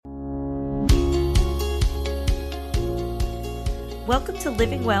Welcome to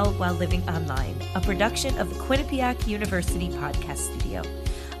Living Well While Living Online, a production of the Quinnipiac University Podcast Studio.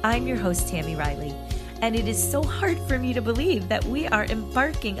 I'm your host, Tammy Riley, and it is so hard for me to believe that we are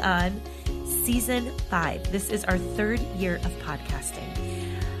embarking on Season 5. This is our third year of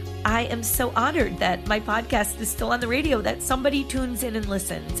podcasting. I am so honored that my podcast is still on the radio, that somebody tunes in and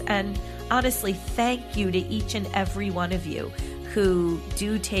listens. And honestly, thank you to each and every one of you who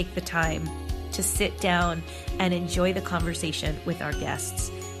do take the time to sit down and enjoy the conversation with our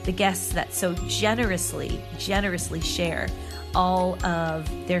guests, the guests that so generously share all of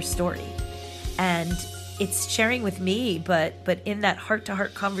their story. And it's sharing with me, but in that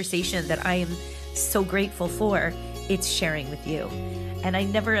heart-to-heart conversation that I am so grateful for, it's sharing with you. And I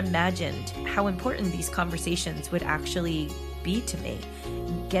never imagined how important these conversations would actually be to me.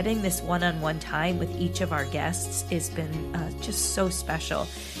 Getting this one-on-one time with each of our guests has been just so special.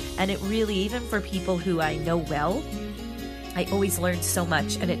 And it really, even for people who I know well, I always learn so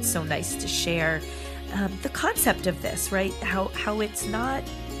much, and it's so nice to share the concept of this, right? How it's not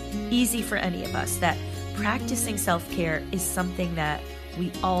easy for any of us, that practicing self-care is something that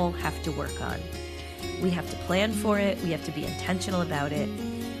we all have to work on. We have to plan for it. We have to be intentional about it.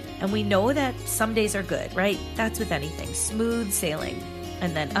 And we know that some days are good, right? That's with anything, smooth sailing.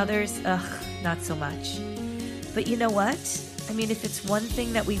 And then others, not so much. But you know what? I mean, if it's one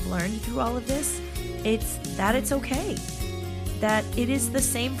thing that we've learned through all of this, it's that it's okay. That it is the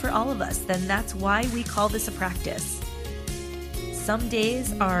same for all of us. Then that's why we call this a practice. Some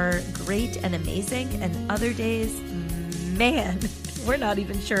days are great and amazing, and other days, man, we're not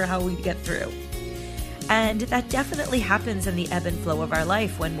even sure how we get through. And that definitely happens in the ebb and flow of our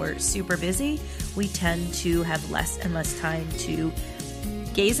life. When we're super busy, we tend to have less and less time to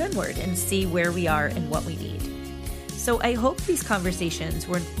gaze inward and see where we are and what we need. So I hope these conversations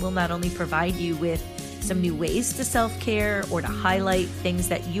will not only provide you with some new ways to self-care or to highlight things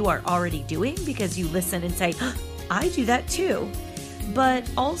that you are already doing because you listen and say, I do that too, but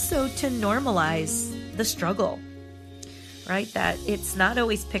also to normalize the struggle, right? That it's not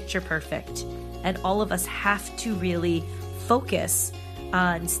always picture perfect. And all of us have to really focus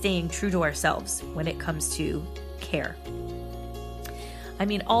on staying true to ourselves when it comes to care. I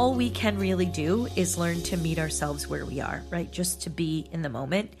mean, all we can really do is learn to meet ourselves where we are, right? Just to be in the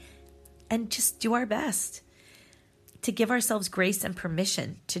moment and just do our best to give ourselves grace and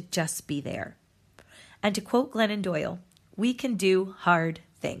permission to just be there. And to quote Glennon Doyle, we can do hard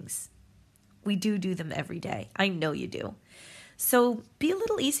things. We do them every day. I know you do. So be a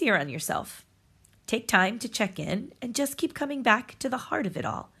little easier on yourself. Take time to check in and just keep coming back to the heart of it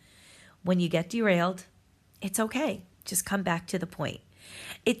all. When you get derailed, it's okay. Just come back to the point.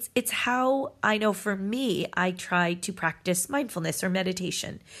 It's how I know for me, I try to practice mindfulness or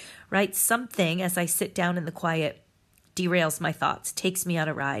meditation, right? Something as I sit down in the quiet derails my thoughts, takes me on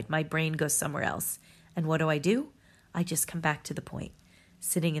a ride. My brain goes somewhere else. And what do? I just come back to the point,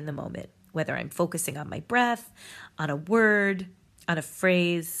 sitting in the moment, whether I'm focusing on my breath, on a word, on a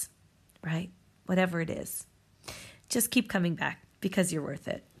phrase, right? Whatever it is, just keep coming back because you're worth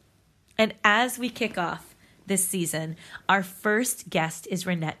it. And as we kick off this season, our first guest is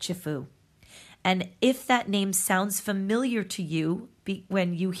Renette Chafu. And if that name sounds familiar to you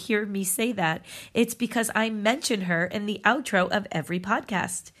when you hear me say that, it's because I mention her in the outro of every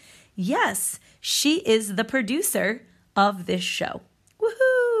podcast. Yes, she is the producer of this show.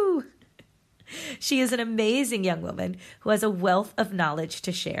 Woohoo! She is an amazing young woman who has a wealth of knowledge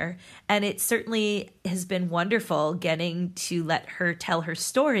to share, and it certainly has been wonderful getting to let her tell her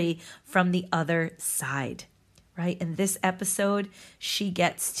story from the other side, right? In this episode, she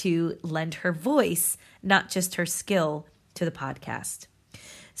gets to lend her voice, not just her skill, to the podcast.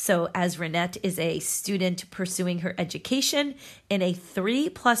 So as Renette is a student pursuing her education in a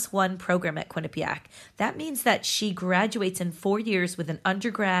 3+1 program at Quinnipiac, that means that she graduates in 4 years with an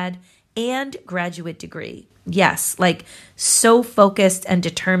undergrad and graduate degree. Yes, like so focused and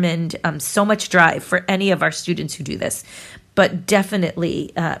determined, so much drive for any of our students who do this. But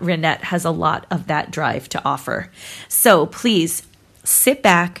definitely Renette has a lot of that drive to offer. So please sit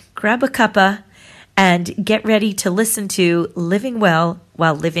back, grab a cuppa, and get ready to listen to Living Well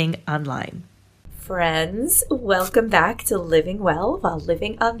While Living Online. Friends, welcome back to Living Well While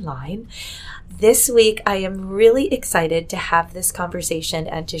Living Online. This week, I am really excited to have this conversation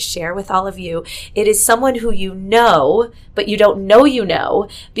and to share with all of you. It is someone who you know, but you don't know you know,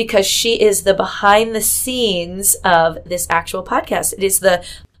 because she is the behind the scenes of this actual podcast. It is the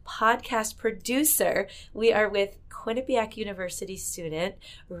podcast producer. We are with Quinnipiac University student,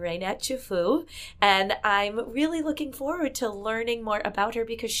 Renette Chafu, and I'm really looking forward to learning more about her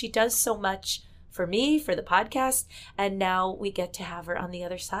because she does so much for me, for the podcast, and now we get to have her on the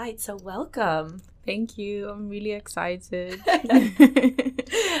other side. So welcome. Thank you. I'm really excited.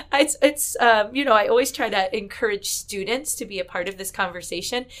 It's I always try to encourage students to be a part of this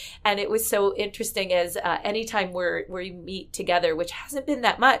conversation. And it was so interesting as anytime we meet together, which hasn't been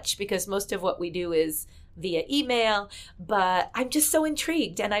that much because most of what we do is via email, but I'm just so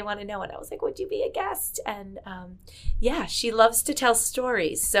intrigued and I want to know. And I was like, would you be a guest? And she loves to tell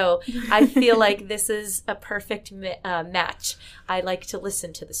stories. So I feel like this is a perfect match. I like to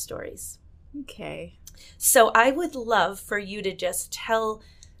listen to the stories. Okay. So I would love for you to just tell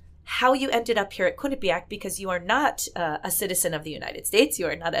how you ended up here at Quinnipiac, because you are not a citizen of the United States. You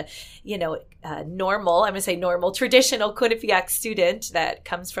are not a traditional Quinnipiac student that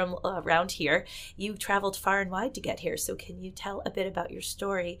comes from around here. You traveled far and wide to get here. So can you tell a bit about your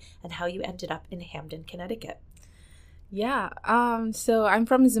story and how you ended up in Hamden, Connecticut? Yeah. So I'm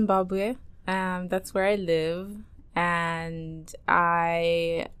from Zimbabwe. That's where I live. And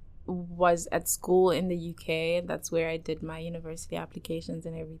I was at school in the UK. That's where I did my university applications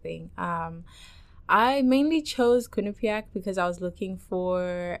and everything. I mainly chose Quinnipiac because I was looking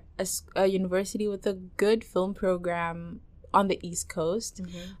for a university with a good film program on the East Coast,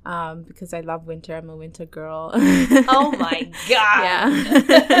 because I love winter. I'm a winter girl. Oh my God.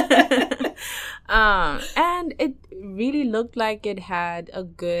 Yeah. And it really looked like it had a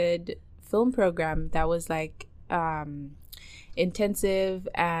good film program that was like intensive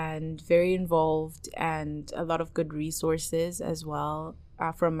and very involved, and a lot of good resources as well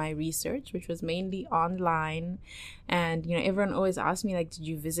from my research, which was mainly online. And everyone always asked me, like, did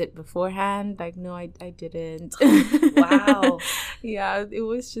you visit beforehand? Like, no, I didn't. Wow. Yeah, it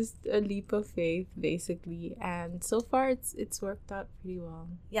was just a leap of faith basically, and so far it's worked out pretty well.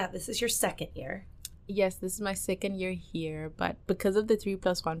 Yeah, this is your second year. Yes, this is my second year here, but because of the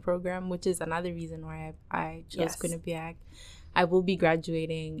 3+1 program, which is another reason why I chose Quinnipiac, I will be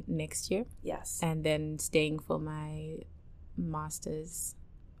graduating next year. Yes. And then staying for my master's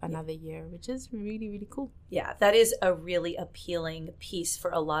another year, which is really, really cool. Yeah, that is a really appealing piece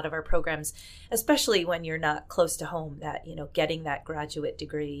for a lot of our programs, especially when you're not close to home, that, getting that graduate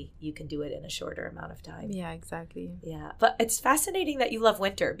degree, you can do it in a shorter amount of time. Yeah, exactly. Yeah, but it's fascinating that you love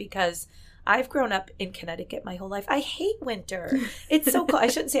winter, because I've grown up in Connecticut my whole life. I hate winter. It's so cold. I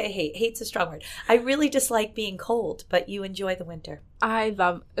shouldn't say I hate. Hate's a strong word. I really dislike being cold, but you enjoy the winter.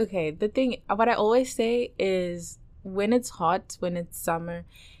 What I always say is, when it's hot, when it's summer,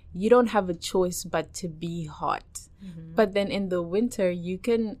 you don't have a choice but to be hot. Mm-hmm. But then in the winter, you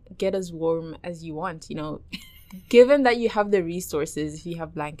can get as warm as you want, Given that you have the resources, if you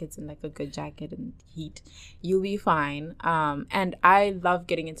have blankets and like a good jacket and heat, you'll be fine. And I love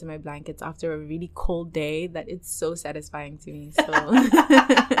getting into my blankets after a really cold day. That it's so satisfying to me. So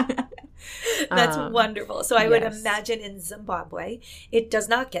that's wonderful. So I would imagine in Zimbabwe, it does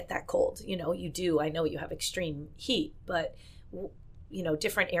not get that cold. You do. I know you have extreme heat, but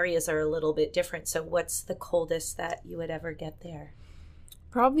different areas are a little bit different. So what's the coldest that you would ever get there?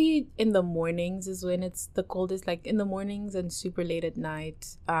 Probably in the mornings is when it's the coldest, like in the mornings and super late at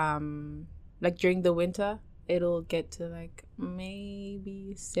night. Like during the winter, it'll get to like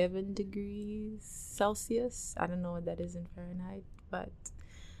maybe 7 degrees Celsius. I don't know what that is in Fahrenheit, but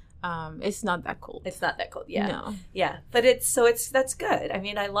it's not that cold. It's not that cold, yeah. No. Yeah, but that's good. I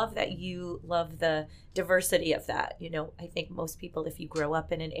mean, I love that you love the diversity of that. I think most people, if you grow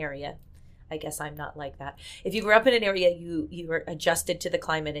up in an area, I guess I'm not like that. If you grew up in an area, you are adjusted to the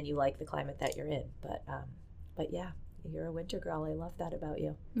climate and you like the climate that you're in. But yeah, you're a winter girl. I love that about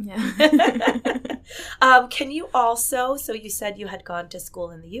you. Yeah. Can you also? So you said you had gone to school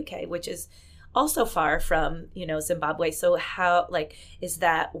in the UK, which is also far from Zimbabwe. So how is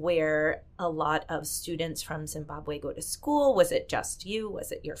that where a lot of students from Zimbabwe go to school? Was it just you?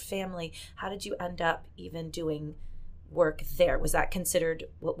 Was it your family? How did you end up even doing work there? Was that considered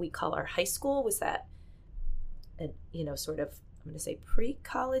what we call our high school? Was that sort of, I'm going to say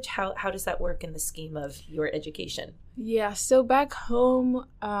pre-college? How does that work in the scheme of your education? Yeah, so back home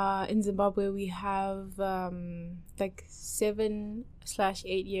in Zimbabwe, we have 7/8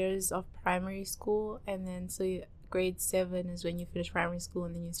 years of primary school, and then grade 7 is when you finish primary school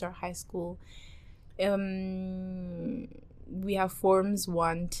and then you start high school. We have forms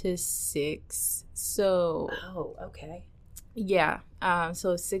 1 to 6. So okay. Yeah.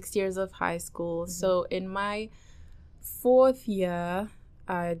 So 6 years of high school. Mm-hmm. So in my 4th year,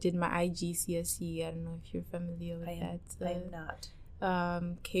 I did my IGCSE. I don't know if you're familiar with that. I am not.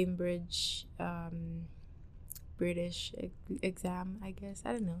 Cambridge British exam, I guess.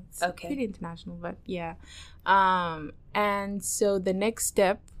 I don't know. It's okay. Pretty international, but yeah. And so the next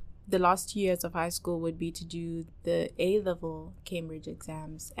step the last 2 years of high school would be to do the A-level Cambridge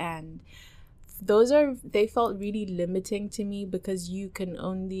exams, and they felt really limiting to me because you can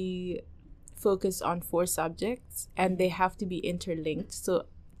only focus on 4 subjects and they have to be interlinked. So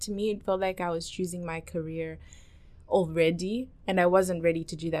to me, it felt like I was choosing my career already, and I wasn't ready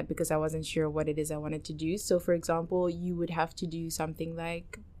to do that because I wasn't sure what it is I wanted to do. So for example, you would have to do something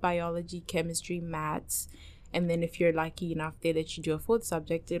like biology, chemistry, maths, and then if you're lucky enough they let you do a 4th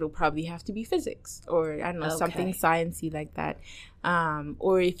subject, it'll probably have to be physics or I don't know, something sciencey like that.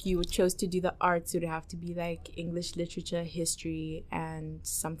 Or if you chose to do the arts, it would have to be like English literature, history, and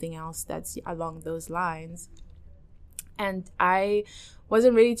something else that's along those lines. And I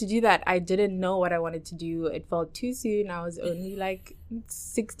wasn't ready to do that. I didn't know what I wanted to do. It felt too soon. I was only like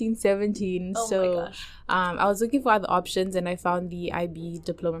 16, 17. Oh my gosh. I was looking for other options, and I found the IB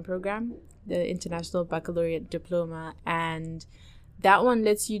diploma program, the International Baccalaureate Diploma. And that one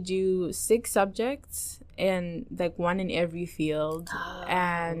lets you do 6 subjects and like 1 in every field.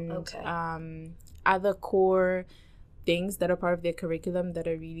 Other core things that are part of their curriculum that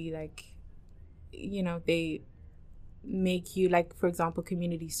are really like, you know, they make you, like, for example,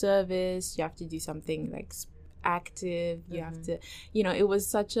 community service. You have to do something like active. You have to, you know, it was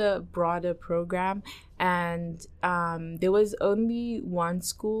such a broader program. And there was only one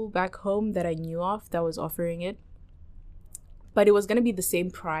school back home that I knew of that was offering it, but it was going to be the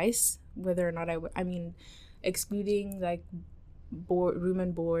same price whether or not I mean, excluding like room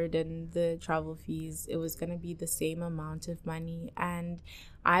and board and the travel fees, it was going to be the same amount of money. And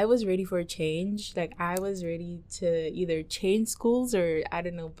I was ready for a change. Like, I was ready to either change schools or I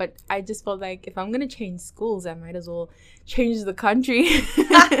don't know, but I just felt like if I'm going to change schools, I might as well change the country.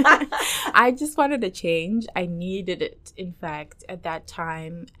 I just wanted a change. I needed it, in fact, at that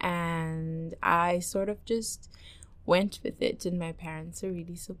time. And I sort of just went with it, and my parents are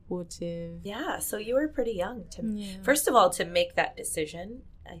really supportive. Yeah, so you were pretty young first of all, to make that decision,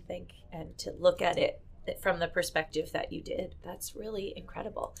 I think, and to look at it from the perspective that you did. That's really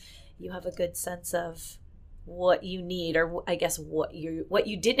incredible. You have a good sense of what you need, or I guess what you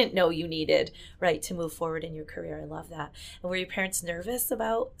didn't know you needed, right, to move forward in your career. I love that. And were your parents nervous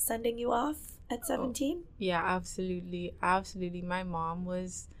about sending you off at 17? Yeah, absolutely. My mom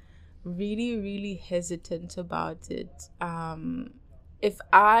was really, really hesitant about it. If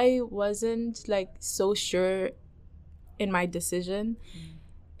I wasn't like so sure in my decision,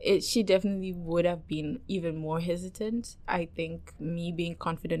 she definitely would have been even more hesitant. I think me being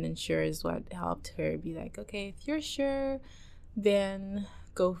confident and sure is what helped her be like, okay, if you're sure, then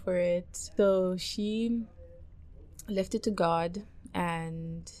go for it. So she left it to God,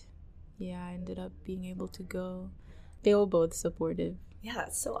 and yeah, I ended up being able to go. They were both supportive. Yeah,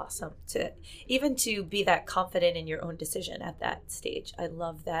 it's so awesome to be that confident in your own decision at that stage. I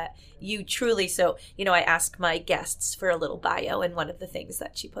love that you truly, so, you know, I ask my guests for a little bio, and one of the things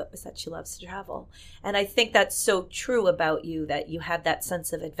that she put was that she loves to travel. And I think that's so true about you, that you had that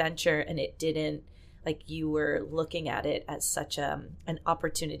sense of adventure, and it didn't, like, you were looking at it as such an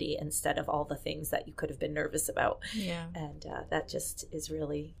opportunity instead of all the things that you could have been nervous about. Yeah. And that just is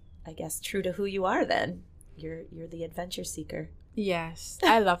really, I guess, true to who you are then. You're the adventure seeker. Yes,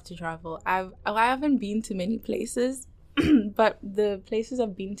 I love to travel. I haven't been to many places, but the places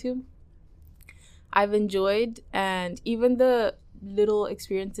I've been to, I've enjoyed. And even the little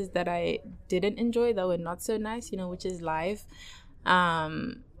experiences that I didn't enjoy, that were not so nice, you know, which is life,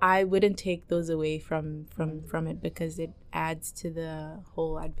 I wouldn't take those away from it, because it adds to the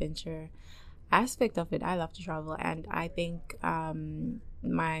whole adventure aspect of it. I love to travel, and I think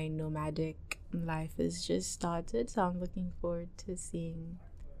my nomadic life has just started, so I'm looking forward to seeing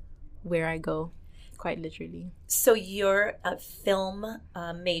where I go, quite literally. So you're a film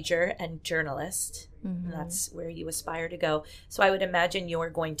major and journalist, and that's where you aspire to go. So I would imagine you're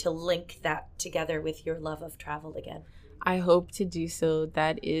going to link that together with your love of travel again. I hope to do so.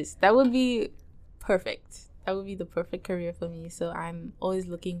 That would be perfect. That would be the perfect career for me. So I'm always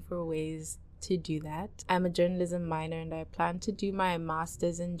looking for ways to do that. I'm a journalism minor, and I plan to do my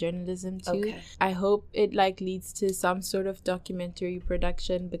master's in journalism too. Okay. I hope it leads to some sort of documentary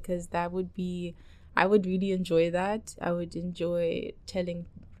production, because I would really enjoy that. I would enjoy telling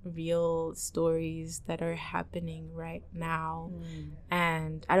real stories that are happening right now.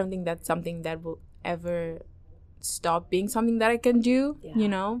 And I don't think that's something that will ever stop being something that I can do, you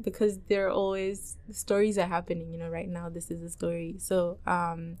know, because there are always, stories are happening, you know, right now this is a story. So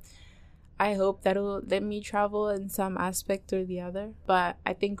I hope that'll let me travel in some aspect or the other. But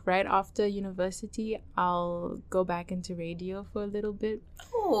I think right after university, I'll go back into radio for a little bit.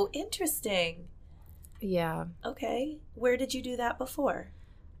 Oh, interesting. Yeah. Okay. Where did you do that before?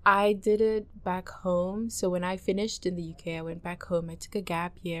 I did it back home. So when I finished in the UK, I went back home. I took a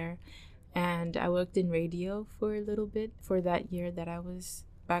gap year and I worked in radio for a little bit for that year that I was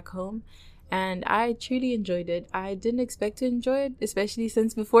back home. And I truly enjoyed it. I didn't expect to enjoy it, especially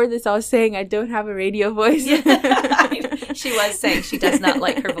since before this I was saying I don't have a radio voice. She was saying she does not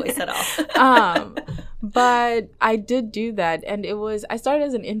like her voice at all. But I did do that. And I started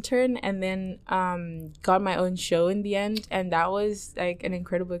as an intern and then got my own show in the end. And that was like an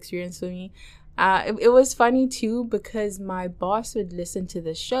incredible experience for me. It was funny too because my boss would listen to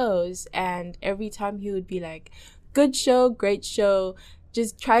the shows and every time he would be like, good show, great show.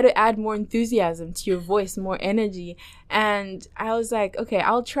 Just try to add more enthusiasm to your voice, more energy. And I was like, okay,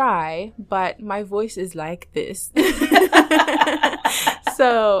 I'll try, but my voice is like this.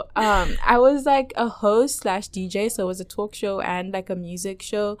 So I was like a host / DJ. So it was a talk show and like a music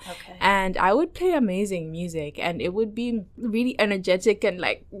show. Okay. And I would play amazing music and it would be really energetic and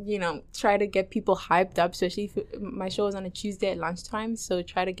like, you know, try to get people hyped up, especially if my show was on a Tuesday at lunchtime. So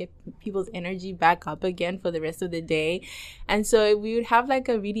try to get people's energy back up again for the rest of the day. And so we would have like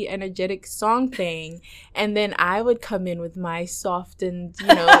a really energetic song playing. And then I would come in with my soft and, you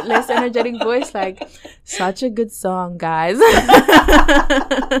know, less energetic voice, like, such a good song, guys.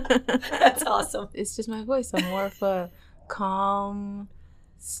 That's awesome. It's just my voice. I'm more of a calm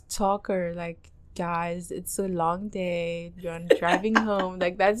talker, like, guys, it's a long day, you're driving home,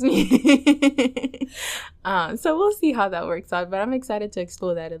 like, that's me. So we'll see how that works out, but I'm excited to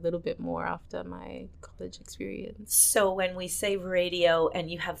explore that a little bit more after my college experience. So when we say radio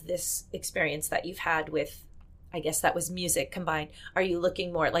and you have this experience that you've had with, I guess that was music combined, are you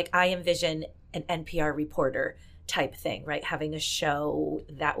looking more like, I envision an NPR reporter type thing, right? Having a show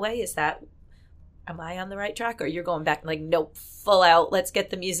that way. Am I on the right track, or you're going back like, nope, full out, let's get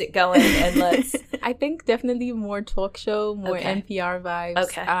the music going and let's... I think definitely more talk show, more NPR vibes.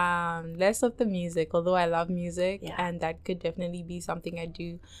 Okay. Less of the music, although I love music, and that could definitely be something I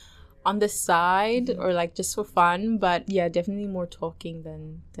do on the side or like just for fun. But yeah, definitely more talking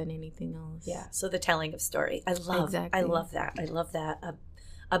than anything else. Yeah. So the telling of story. I love that. I love that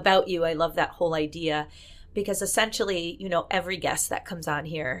about you. I love that whole idea. Because essentially, you know, every guest that comes on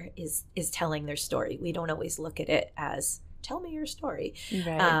here is telling their story. We don't always look at it as, tell me your story.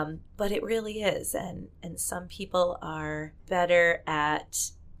 Right. But it really is. And some people are better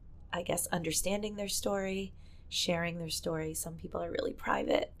at, I guess, understanding their story, sharing their story. Some people are really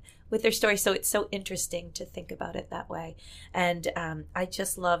private with their story. So it's so interesting to think about it that way. And I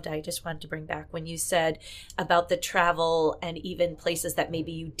just wanted to bring back when you said about the travel and even places that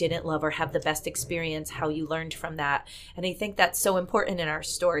maybe you didn't love or have the best experience, how you learned from that. And I think that's so important in our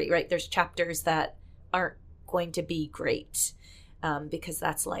story, right? There's chapters that aren't going to be great because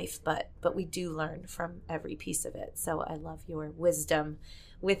that's life, but we do learn from every piece of it. So I love your wisdom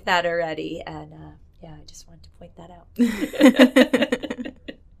with that already. And I just wanted to point that out.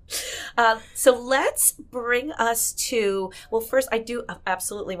 So let's bring us to, well, first I do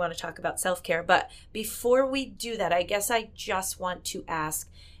absolutely want to talk about self-care, but before we do that, I guess I just want to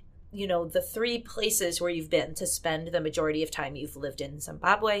ask, you know, the 3 places where you've been to spend the majority of time. You've lived in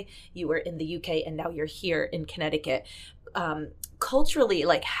Zimbabwe, you were in the UK, and now you're here in Connecticut. Culturally,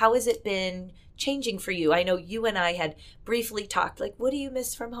 like, how has it been changing for you? I know you and I had briefly talked, like, what do you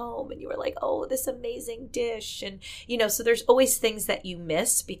miss from home? And you were like, oh, this amazing dish. And, you know, so there's always things that you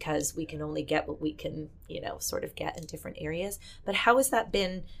miss because we can only get what we can, you know, sort of get in different areas. But how has that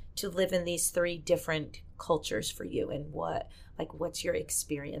been to live in these 3 different cultures for you? And what's your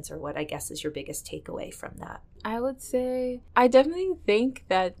experience, or what I guess is your biggest takeaway from that? I would say I definitely think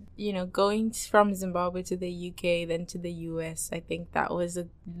that, you know, going from Zimbabwe to the UK, then to the US, I think that was a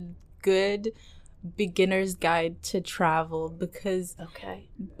good beginner's guide to travel because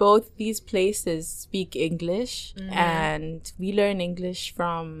both these places speak English, and we learn English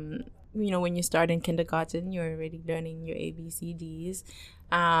from, you know, when you start in kindergarten, you're already learning your ABCDs.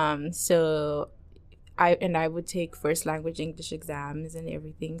 So I would take first language English exams and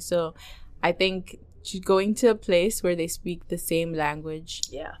everything. So I think going to a place where they speak the same language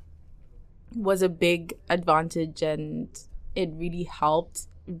was a big advantage, and it really helped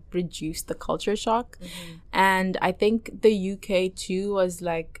reduce the culture shock. And I think the UK too was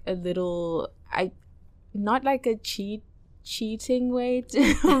like a little, not like a cheating way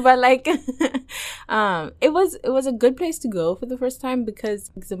to, but like it was a good place to go for the first time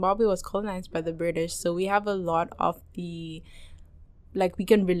because Zimbabwe was colonized by the British, so we have a lot of the, like, we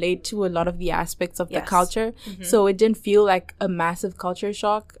can relate to a lot of the aspects of the culture. So it didn't feel like a massive culture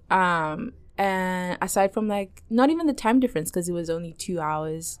shock. And aside from like not even the time difference, because it was only 2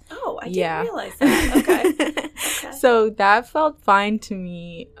 hours. Oh, I didn't realize that. Okay. So that felt fine to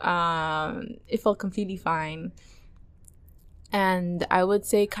me. It felt completely fine. And I would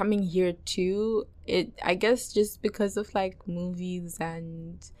say coming here too, I guess just because of like movies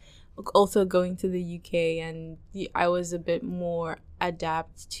and also going to the UK, and I was a bit more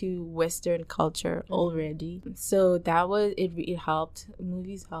adapt to Western culture already. So that was it helped.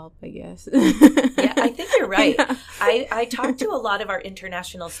 Movies help, I guess. Yeah, I think you're right. Yeah. I talked to a lot of our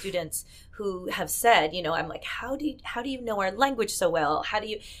international students who have said, I'm like, how do you know our language so well?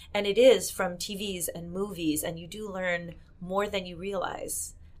 And it is from TVs and movies, and you do learn more than you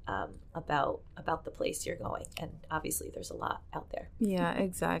realize about the place you're going, and obviously there's a lot out there. Yeah,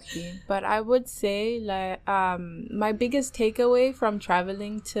 exactly. But I would say like my biggest takeaway from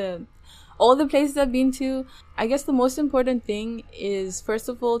traveling to all the places I've been to, I guess the most important thing is, first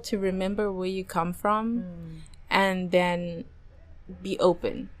of all, to remember where you come from, and then be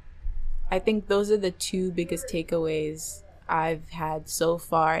open. I think those are the two biggest takeaways I've had so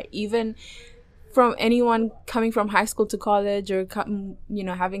far, even from anyone coming from high school to college, or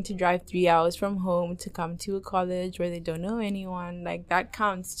having to drive 3 hours from home to come to a college where they don't know anyone. Like, that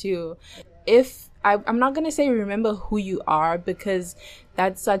counts too. I'm not gonna say remember who you are, because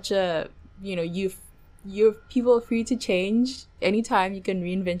that's such a you're people are free to change anytime. You can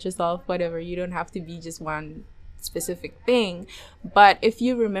reinvent yourself, whatever. You don't have to be just one specific thing. But if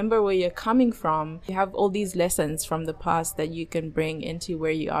you remember where you're coming from, you have all these lessons from the past that you can bring into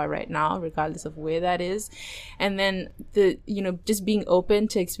where you are right now, regardless of where that is. And then just being open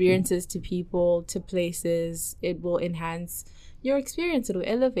to experiences, to people, to places, it will enhance your experience. It'll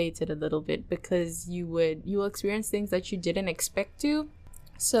elevate it a little bit, because you will experience things that you didn't expect to.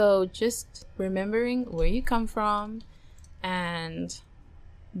 So just remembering where you come from and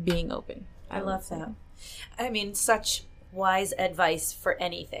being open. I love that. I mean, such wise advice for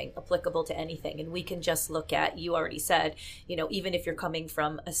anything, applicable to anything. And we can just look at, you already said, even if you're coming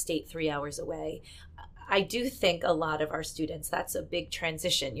from a state 3 hours away, I do think a lot of our students, that's a big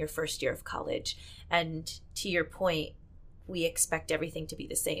transition, your first year of college. And to your point, we expect everything to be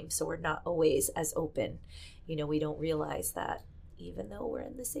the same. So we're not always as open. We don't realize that even though we're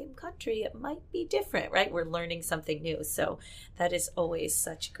in the same country, it might be different, right? We're learning something new. So that is always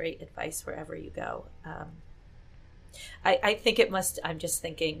such great advice wherever you go. I think it must, I'm just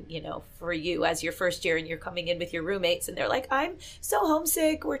thinking, for you as your first year and you're coming in with your roommates and they're like, I'm so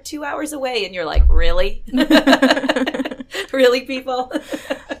homesick, we're 2 hours away. And you're like, really? Really, people?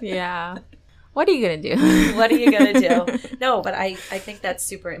 Yeah. What are you going to do? What are you going to do? No, but I think that's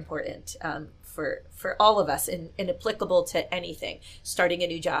super important. For all of us, and applicable to anything. Starting a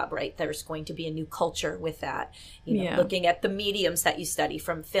new job, right? There's going to be a new culture with that. Looking at the mediums that you study,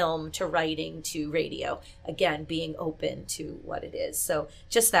 from film to writing to radio. Again, being open to what it is. So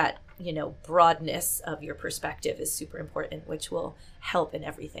just that, broadness of your perspective is super important, which will help in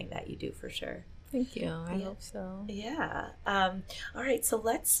everything that you do, for sure. Thank you. I hope so. Yeah. All right. So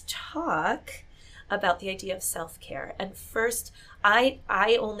let's talk about the idea of self-care. And first, I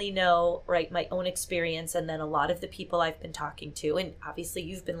only know, right, my own experience, and then a lot of the people I've been talking to, and obviously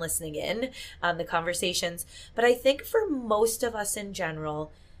you've been listening in on the conversations, but I think for most of us in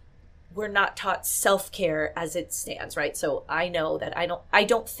general, we're not taught self-care as it stands, right? So I know that I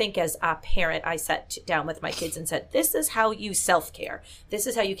don't think as a parent, I sat down with my kids and said, this is how you self-care. This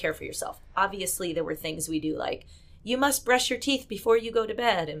is how you care for yourself. Obviously, there were things we do like, you must brush your teeth before you go to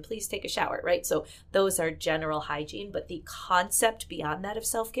bed, and please take a shower, right? So those are general hygiene, but the concept beyond that of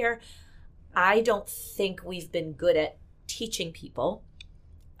self-care, I don't think we've been good at teaching people.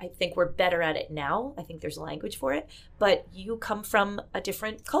 I think we're better at it now. I think there's language for it, but you come from a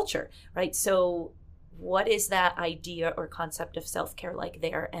different culture, right? So what is that idea or concept of self-care like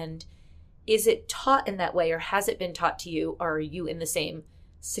there? And is it taught in that way, or has it been taught to you, or are you in the same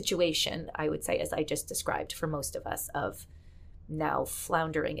situation, I would say, as I just described, for most of us, of now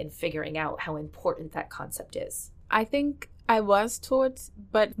floundering and figuring out how important that concept is? I think I was taught,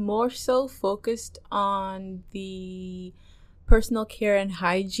 but more so focused on the personal care and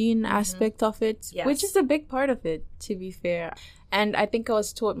hygiene aspect of it, yes, which is a big part of it, to be fair. And I think I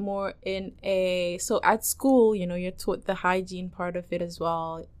was taught more so at school, you're taught the hygiene part of it as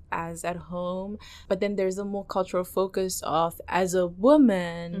well as at home, but then there's a more cultural focus of, as a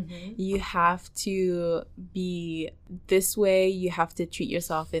woman, you have to be this way, you have to treat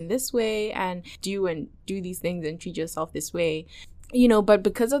yourself in this way, and do these things and treat yourself this way. But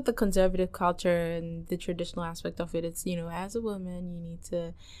because of the conservative culture and the traditional aspect of it, it's, as a woman, you need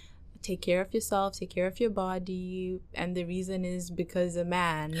to take care of yourself, take care of your body. And the reason is because a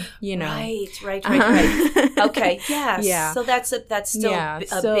man, you know. Right. Okay. Yes. Yeah. So that's still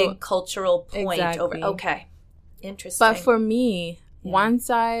a big cultural point. Exactly. Okay. Interesting. But for me, one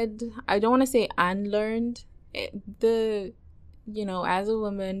side, I don't want to say unlearned as a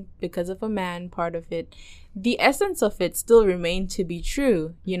woman, because of a man part of it, the essence of it still remained to be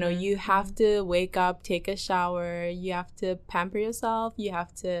true. You have to wake up, take a shower, you have to pamper yourself, you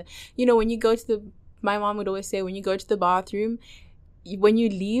have to, when you go to my mom would always say, when you go to the bathroom, when you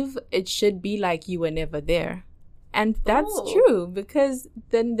leave, it should be like you were never there. And that's true, because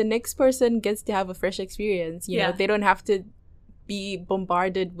then the next person gets to have a fresh experience. They don't have to be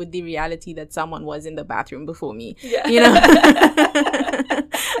bombarded with the reality that someone was in the bathroom before me.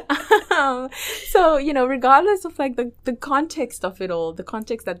 So, regardless of like the context of it all, the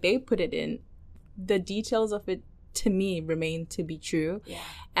context that they put it in, the details of it to me remain to be true. Yeah.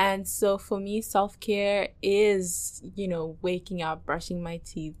 And so for me, self-care is, waking up, brushing my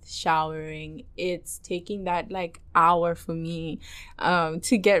teeth, showering. It's taking that like hour for me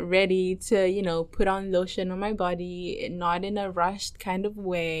to get ready, to, put on lotion on my body, not in a rushed kind of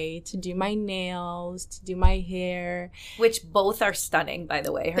way, to do my nails, to do my hair. Which both are stunning, by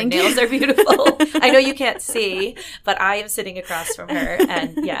the way. Her nails are beautiful. I know you can't see, but I am sitting across from her.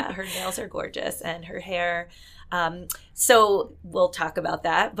 And yeah, her nails are gorgeous. And her hair... so we'll talk about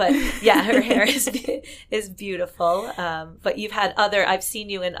that, but yeah, her hair is beautiful. But I've seen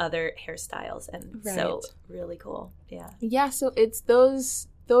you in other hairstyles, and so really cool. Yeah. Yeah. So it's those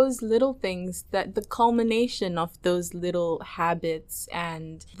little things, that the culmination of those little habits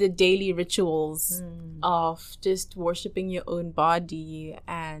and the daily rituals of just worshiping your own body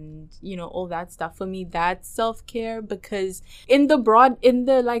and, all that stuff. For me, that's self-care, because in the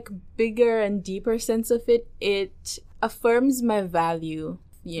like bigger and deeper sense of it, it affirms my value.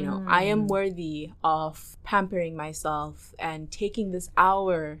 I am worthy of pampering myself and taking this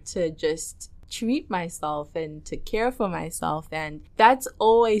hour to just treat myself and to care for myself. And that's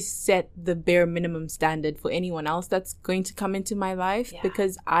always set the bare minimum standard for anyone else that's going to come into my life,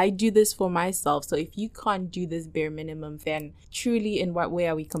 because I do this for myself. So if you can't do this bare minimum, then truly in what way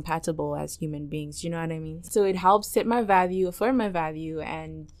are we compatible as human beings? You know what I mean? So it helps set my value, affirm my value,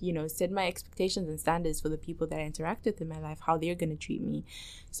 and set my expectations and standards for the people that I interact with in my life, how they're going to treat me.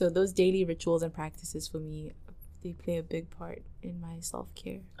 So those daily rituals and practices for me, they play a big part in my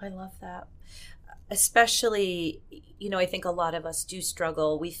self-care. I love that. Especially, I think a lot of us do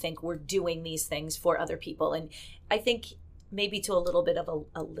struggle. We think we're doing these things for other people. And I think maybe to a little bit of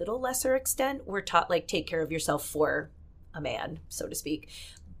a little lesser extent, we're taught like take care of yourself for a man, so to speak.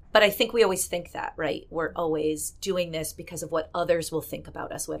 But I think we always think that, right? We're always doing this because of what others will think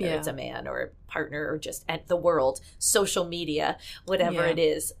about us, whether it's a man or a partner or just the world, social media, whatever it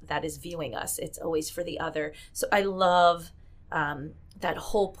is that is viewing us. It's always for the other. So I love that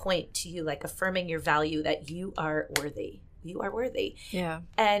whole point to you, like affirming your value that you are worthy. You are worthy. Yeah.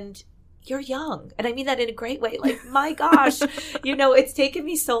 And you're young. And I mean that in a great way. Like, my gosh, it's taken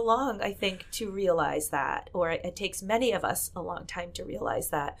me so long, I think, to realize that, or it takes many of us a long time to realize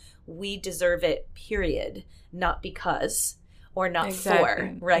that we deserve it, period, not because or not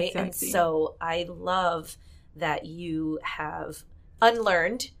for, right? Exactly. And so I love that you have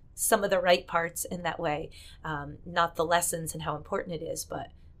unlearned some of the right parts in that way, not the lessons and how important it is, but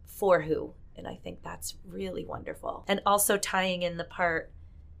for who. And I think that's really wonderful. And also tying in the part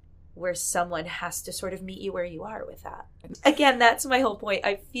where someone has to sort of meet you where you are with that. Again, that's my whole point.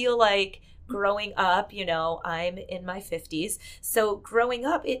 I feel like growing up, I'm in my 50s. So growing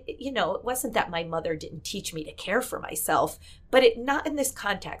up, it wasn't that my mother didn't teach me to care for myself, but not in this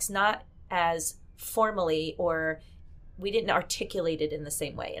context, not as formally, or we didn't articulate it in the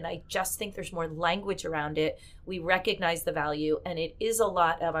same way. And I just think there's more language around it. We recognize the value, and it is a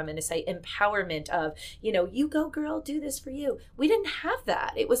lot of, I'm going to say, empowerment of, you go girl, do this for you. We didn't have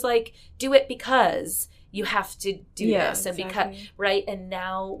that. It was like, do it because you have to do this. And because, right. And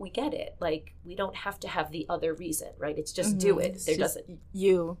now we get it. Like, we don't have to have the other reason, right? It's just do it. There doesn't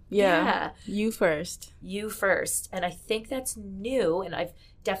you. Yeah. You first. You first. And I think that's new. And I've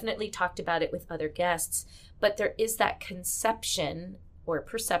definitely talked about it with other guests. But there is that conception or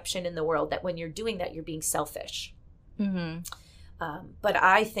perception in the world that when you're doing that, you're being selfish. Mm-hmm. But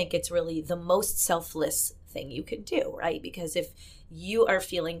I think it's really the most selfless thing you can do, right? Because if you are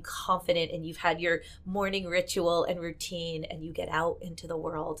feeling confident and you've had your morning ritual and routine and you get out into the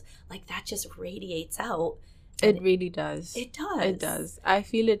world, like that just radiates out. It really does. It does. It does. I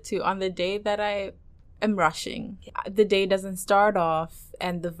feel it too. On the day that I am rushing. The day doesn't start off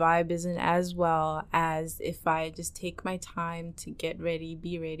and the vibe isn't as well as if I just take my time to get ready,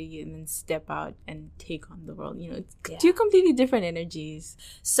 be ready, and then step out and take on the world. It's two completely different energies.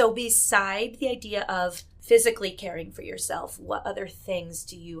 So beside the idea of physically caring for yourself, what other things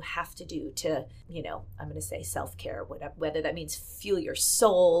do you have to do to, I'm going to say self-care, whether that means fuel your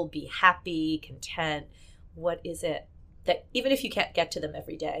soul, be happy, content? What is it that, even if you can't get to them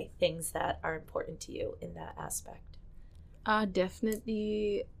every day, things that are important to you in that aspect?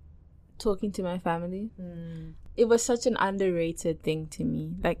 Definitely talking to my family. It was such an underrated thing to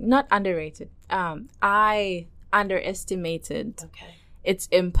me. Like, not underrated. I underestimated its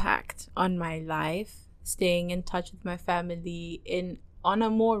impact on my life. Staying in touch with my family on a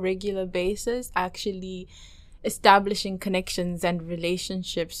more regular basis, actually establishing connections and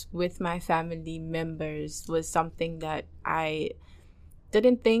relationships with my family members was something that I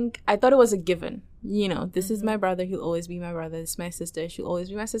didn't think. I thought it was a given. This is my brother. He'll always be my brother. This is my sister. She'll always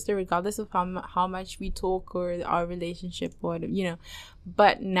be my sister, regardless of how much we talk or our relationship or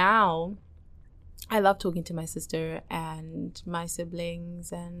But now, I love talking to my sister and my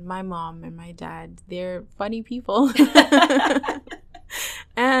siblings and my mom and my dad. They're funny people.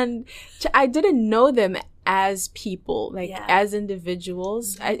 And I didn't know them as people, as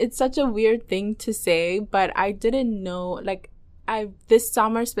individuals. It's such a weird thing to say, but I didn't know, this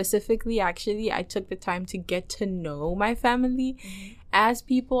summer specifically, actually, I took the time to get to know my family as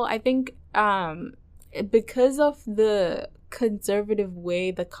people. I think because of the conservative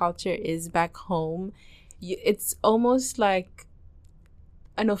way the culture is back home, it's almost like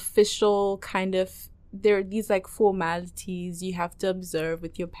an official kind of, there are these formalities you have to observe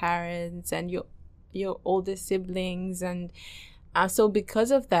with your parents and your older siblings, and so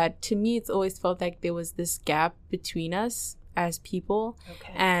because of that, to me, it's always felt like there was this gap between us as people.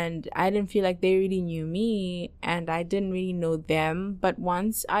 And I didn't feel like they really knew me and I didn't really know them. But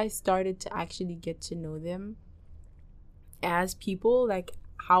once I started to actually get to know them as people, like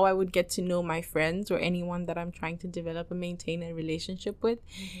how I would get to know my friends or anyone that I'm trying to develop and maintain a relationship with,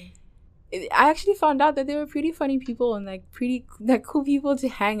 I actually found out that they were pretty funny people and pretty cool people to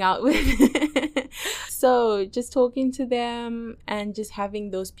hang out with. So just talking to them and just having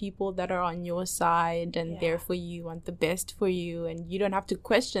those people that are on your side and there for you, want the best for you, and you don't have to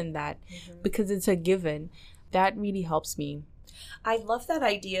question that because it's a given. That really helps me. I love that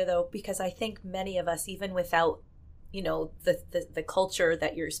idea, though, because I think many of us, even without the culture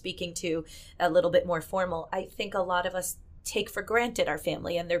that you're speaking to, a little bit more formal, I think a lot of us take for granted our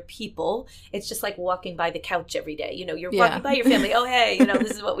family and their people. It's just like walking by the couch every day. You're walking by your family. Oh, hey,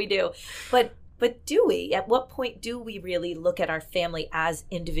 this is what we do. But do we? At what point do we really look at our family as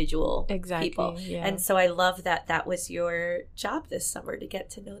individual people? Yeah. And so I love that was your job this summer, to get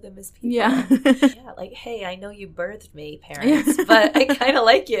to know them as people. Yeah. Like, hey, I know you birthed me, parents, but I kind of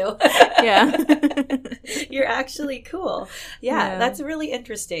like you. Yeah. You're actually cool. Yeah, that's really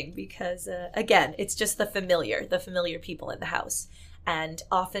interesting because, again, it's just the familiar people in the house. And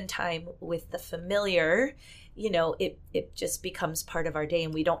oftentimes with the familiar, it just becomes part of our day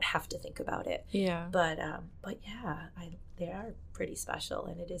and we don't have to think about it. Yeah. But they are pretty special,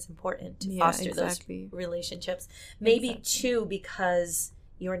 and it is important to foster those relationships. Maybe too, because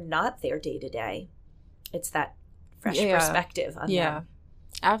you're not there day to day. It's that fresh perspective on them.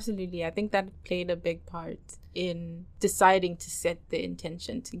 Absolutely. I think that played a big part in deciding to set the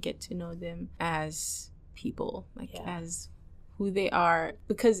intention to get to know them as people, as who they are,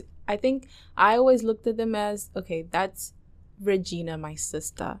 because I think I always looked at them as, okay, that's Regina, my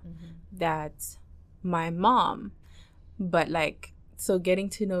sister. That's my mom. But so getting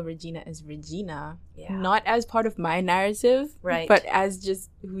to know Regina as Regina, not as part of my narrative, right, but as just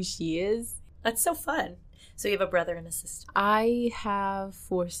who she is. That's so fun. So you have a brother and a sister? I have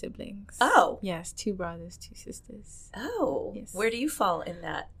 4 siblings. Oh. Yes, 2 brothers, 2 sisters. Oh. Yes. Where do you fall in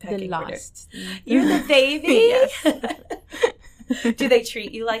that pecking order? The last. You're the baby? Yes. Do they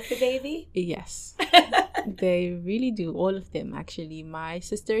treat you like the baby? Yes. They really do. All of them, actually. My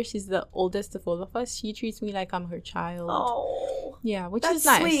sister, she's the oldest of all of us. She treats me like I'm her child. Oh. Yeah, which that's is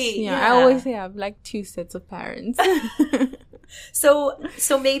nice. Sweet. Yeah, I always have 2 sets of parents. So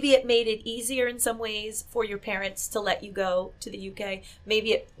maybe it made it easier in some ways for your parents to let you go to the UK.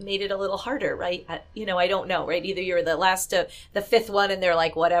 Maybe it made it a little harder, right? I don't know, right? Either you're the last the 5th one and they're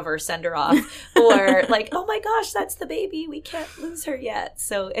like, whatever, send her off. Or oh my gosh, that's the baby. We can't lose her yet.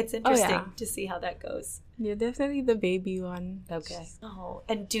 So it's interesting to see how that goes. Yeah, definitely the baby one. Okay. Oh,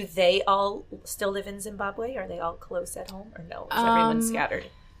 and do they all still live in Zimbabwe? Are they all close at home, or no? Is everyone scattered?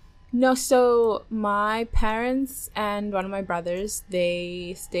 No, so my parents and one of my brothers,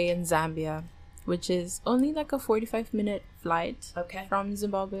 they stay in Zambia which is only like a 45-minute flight from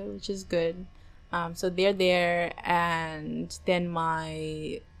Zimbabwe, which is good. So they're there, and then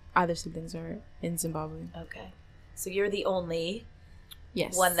my other siblings are in Zimbabwe. Okay. So you're the only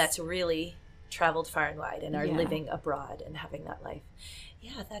one that's really traveled far and wide and are living abroad and having that life.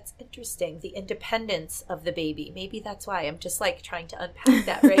 Yeah, that's interesting. The independence of the baby. Maybe that's why I'm just like trying to unpack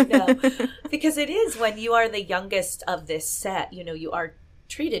that right now. Because it is, when you are the youngest of this set, you know, you are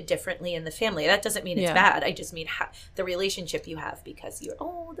treated differently in the family. That doesn't mean it's bad. I just mean the relationship you have, because you're,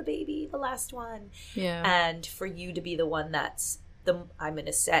 the baby, the last one. Yeah. And for you to be the one that's I'm going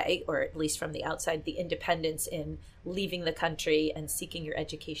to say, or at least from the outside, the independence in leaving the country and seeking your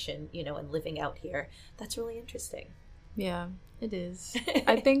education, you know, and living out here. That's really interesting. Yeah, it is.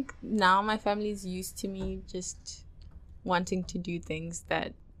 I think now my family is used to me just wanting to do things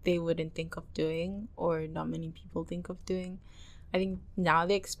that they wouldn't think of doing, or not many people think of doing. I think now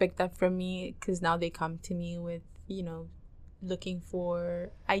they expect that from me, because now they come to me with, you know, looking for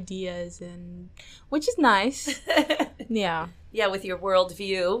ideas, and which is nice. Yeah, with your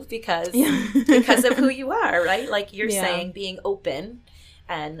worldview, because of who you are, right? Like you're saying, being open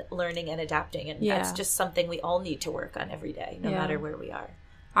and learning and adapting, and that's just something we all need to work on every day, no matter where we are.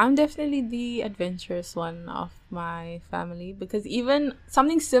 I'm definitely the adventurous one of my family, because even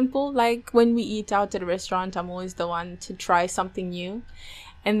something simple like when we eat out at a restaurant, I'm always the one to try something new,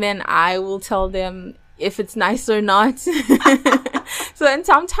 and then I will tell them if it's nice or not. So, and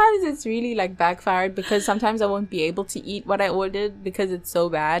sometimes it's really like backfired, because sometimes I won't be able to eat what I ordered because it's so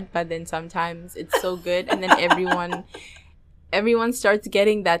bad, but then sometimes it's so good, and then everyone starts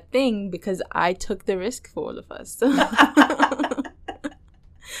getting that thing because I took the risk for all of us.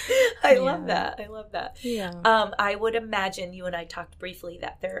 I love that. Yeah. I would imagine, you and I talked briefly,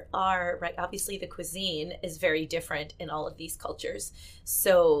 that there are, right, obviously the cuisine is very different in all of these cultures.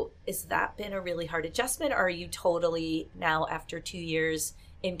 So has that been a really hard adjustment, or are you totally now, after 2 years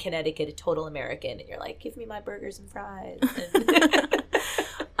in Connecticut, a total American, and you're like, give me my burgers and fries?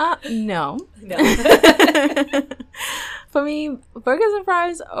 No. For me, burgers and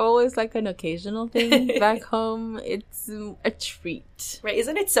fries are always like an occasional thing. Back home, it's a treat. Right.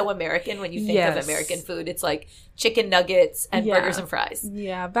 Isn't it so American when you think of American food? It's like chicken nuggets and burgers and fries.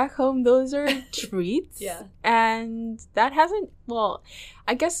 Yeah. Back home, those are treats. And that hasn't,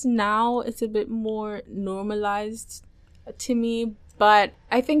 I guess now it's a bit more normalized to me. But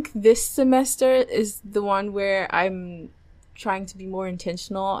I think this semester is the one where I'm trying to be more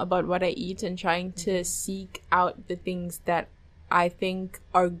intentional about what I eat, and trying to seek out the things that I think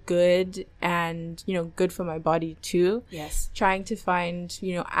are good and, you know, good for my body too. Yes. Trying to find,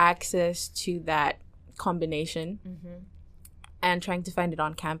 you know, access to that combination, and trying to find it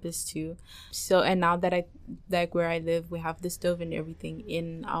on campus too. So, and now that I, like where I live, we have the stove and everything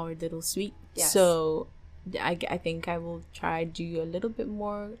in our little suite. Yes. So I think I will try do a little bit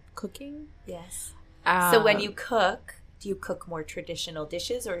more cooking. Yes. So when you cook, do you cook more traditional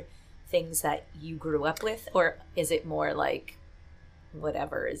dishes or things that you grew up with? Or is it more like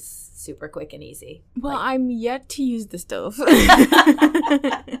whatever is super quick and easy? Well, I'm yet to use the stove. All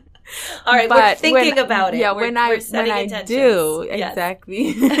right, but we're thinking about it. Yeah, when I do, yes.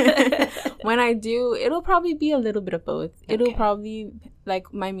 Exactly. When I do, it'll probably be a little bit of both. Okay. It'll probably,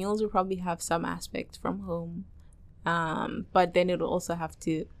 like, my meals will probably have some aspect from home. But then it'll also have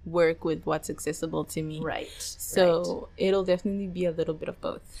to work with what's accessible to me. Right. So it'll definitely be a little bit of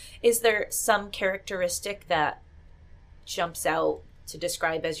both. Is there some characteristic that jumps out to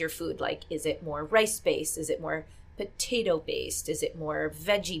describe as your food? Like, is it more rice-based? Is it more potato-based? Is it more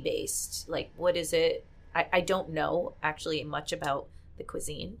veggie-based? Like, what is it? I don't know actually much about the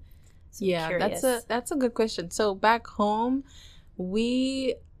cuisine. So that's a good question. So back home,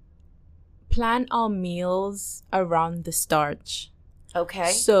 we plan our meals around the starch.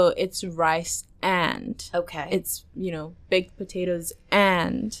 Okay. So it's rice and. Okay. It's, you know, baked potatoes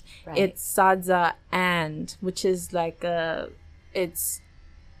and. Right. It's sadza and, which is like it's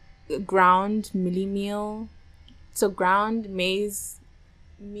ground milli meal. So ground maize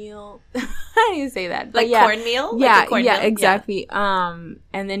meal. How do you say that? Like cornmeal? Yeah, like cornmeal? Exactly. Yeah.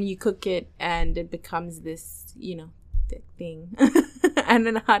 And then you cook it and it becomes this, you know, thing. I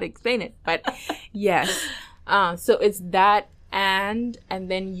don't know how to explain it, but yes. So it's that and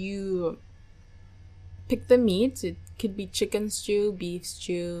then you pick the meat. It could be chicken stew, beef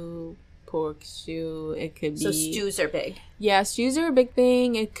stew, pork stew. It could be... So stews are big. Yeah, stews are a big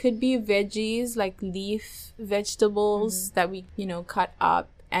thing. It could be veggies, like leaf vegetables that we, you know, cut up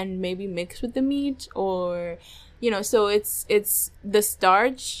and maybe mix with the meat, or so it's the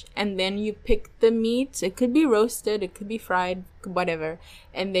starch, and then you pick the meat. It could be roasted, it could be fried, whatever,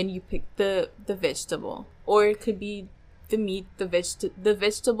 and then you pick the vegetable, or it could be the meat, the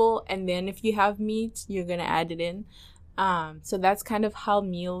vegetable, and then if you have meat, you're gonna add it in. So that's kind of how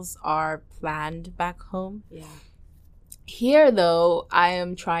meals are planned back home. Yeah. Here, though, I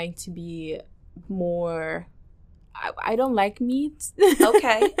am trying to be more. I don't like meat.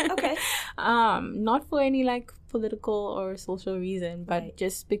 Okay. Not for any like political or social reason, but right.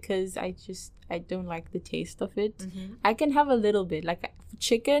 just because I don't like the taste of it. Mm-hmm. I can have a little bit, like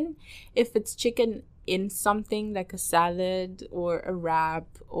chicken. If it's chicken in something like a salad or a wrap,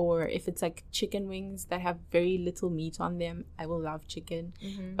 or if it's like chicken wings that have very little meat on them, I will love chicken.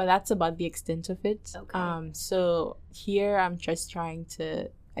 Mm-hmm. But that's about the extent of it. Okay. So here I'm just trying to,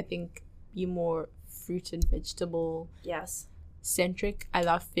 I think, be more fruit and vegetable centric. I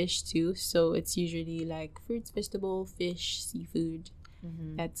love fish too, so it's usually like fruits, vegetable, fish, seafood.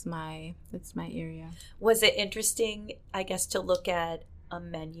 Mm-hmm. That's my area. Was it interesting, I guess, to look at a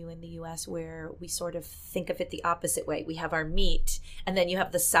menu in the US where we sort of think of it the opposite way? We have our meat, and then you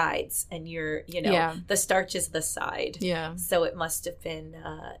have the sides, and the starch is the side. Yeah. So it must have been,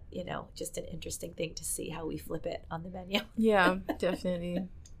 just an interesting thing to see how we flip it on the menu. Yeah, definitely.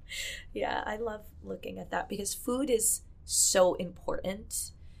 Yeah, I love looking at that because food is so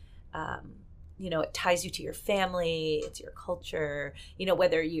important. It ties you to your family, it's your culture,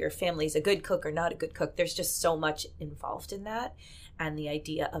 whether your family's a good cook or not a good cook, there's just so much involved in that, and the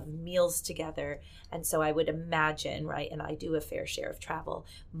idea of meals together. And so I would imagine, right, and I do a fair share of travel,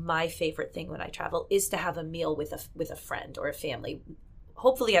 my favorite thing when I travel is to have a meal with a friend or a family,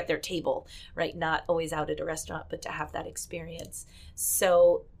 hopefully at their table, right, not always out at a restaurant, but to have that experience.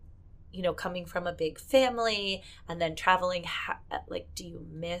 So coming from a big family and then traveling, do you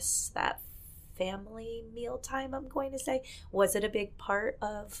miss that family meal time, I'm going to say? Was it a big part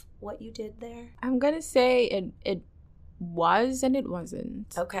of what you did there? I'm going to say it was and it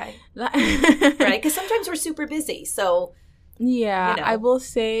wasn't. Okay. Right, because sometimes we're super busy, so... Yeah, I will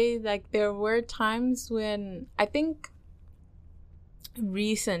say, like, there were times when, I think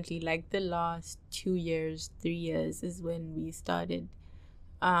recently, like the last 2 years, 3 years, is when we started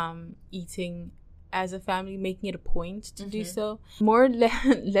eating as a family, making it a point to do so.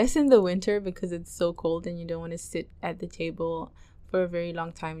 Less in the winter because it's so cold and you don't want to sit at the table for a very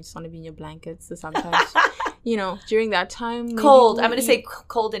long time. You just want to be in your blankets. So sometimes, during that time... Cold. I'm going to say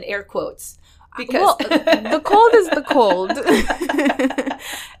cold in air quotes. Because the cold is the cold.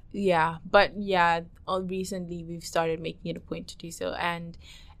 Yeah, but recently we've started making it a point to do so. And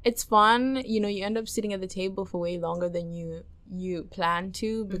it's fun. You end up sitting at the table for way longer than you plan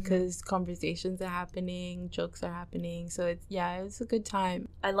to, because conversations are happening, jokes are happening. So it's a good time.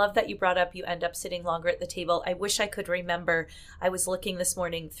 I love that you brought up you end up sitting longer at the table. I wish I could remember. I was looking this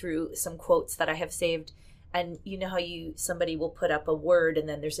morning through some quotes that I have saved, and you know how somebody will put up a word and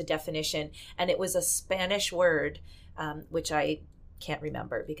then there's a definition, and it was a Spanish word, which I can't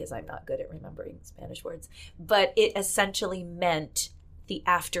remember because I'm not good at remembering Spanish words, but it essentially meant the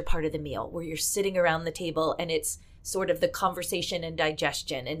after part of the meal where you're sitting around the table and it's sort of the conversation and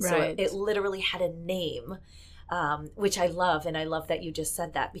digestion. And so it literally had a name, which I love. And I love that you just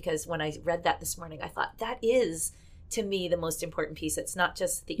said that, because when I read that this morning, I thought that is, to me, the most important piece. It's not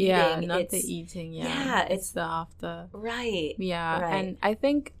just the eating. The eating. Yeah, it's the after. Right. Yeah. Right. And I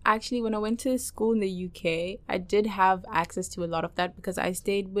think actually when I went to school in the UK, I did have access to a lot of that because I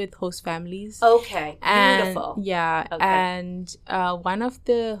stayed with host families. Okay. Beautiful. Yeah. Okay. And one of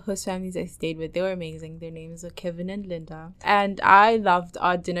the host families I stayed with, they were amazing. Their names were Kevin and Linda. And I loved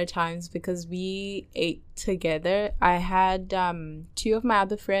our dinner times because we ate together. I had 2 of my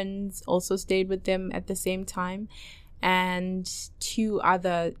other friends also stayed with them at the same time, and 2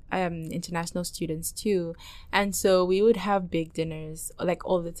 other international students too. And so we would have big dinners like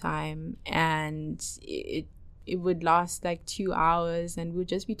all the time, and it would last like 2 hours, and we'd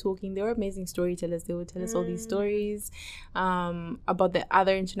just be talking. They were amazing storytellers. They would tell us all these stories about the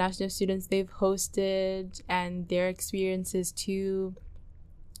other international students they've hosted and their experiences too.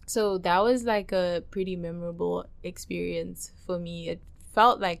 So that was like a pretty memorable experience for me. It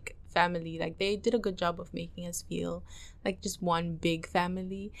felt like family. Like, they did a good job of making us feel like just one big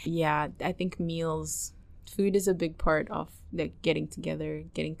family. Yeah, I think food is a big part of like getting together,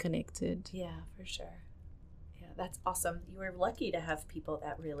 getting connected. Yeah, for sure. Yeah, that's awesome. You were lucky to have people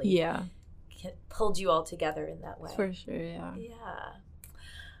that really pulled you all together in that way. For sure, yeah. Yeah.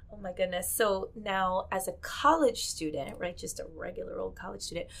 Oh my goodness. So now, as a college student, right, just a regular old college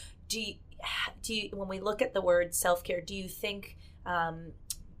student, do you when we look at the word self-care, do you think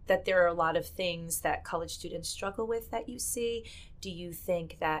that there are a lot of things that college students struggle with that you see? Do you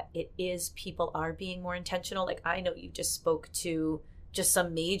think that it is people are being more intentional? Like, I know you just spoke to just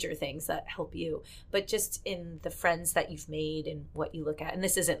some major things that help you, but just in the friends that you've made and what you look at, and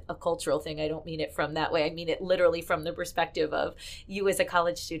this isn't a cultural thing, I don't mean it from that way, I mean it literally from the perspective of you as a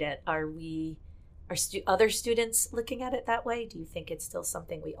college student. Are other students looking at it that way? Do you think it's still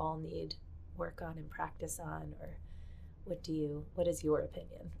something we all need work on and practice on, or what is your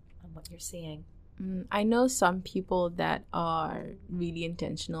opinion on what you're seeing? I know some people that are really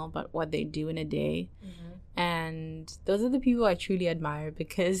intentional about what they do in a day. Mm-hmm. And those are the people I truly admire,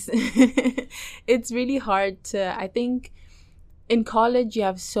 because it's really hard to, I think in college you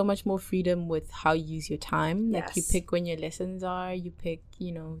have so much more freedom with how you use your time. Yes. Like you pick when your lessons are, you pick,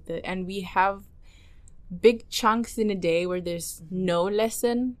 and we have big chunks in a day where there's no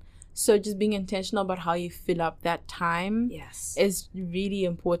lesson. So just being intentional about how you fill up that time is really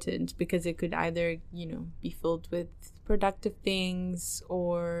important, because it could either, be filled with productive things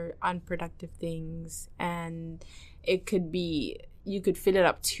or unproductive things. And it could be, you could fill it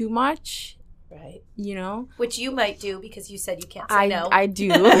up too much. Right. Which you might do, because you said you can't say no. I do.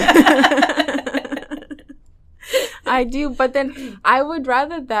 I do, but then I would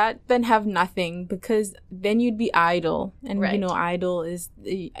rather that than have nothing, because then you'd be idle. And, right. Idle is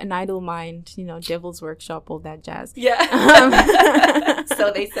an idle mind, devil's workshop, all that jazz. Yeah.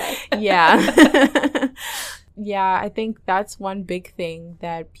 So they say. Yeah. Yeah, I think that's one big thing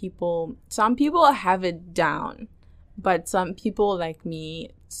that some people have it down, but some people like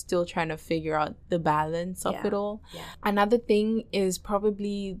me still trying to figure out the balance of it all. Yeah. Another thing is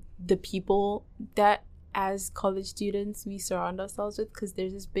probably the people that as college students we surround ourselves with, because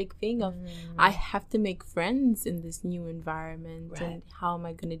there's this big thing of I have to make friends in this new environment. Right. And how am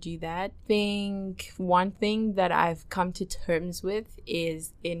I going to do that? I think one thing that I've come to terms with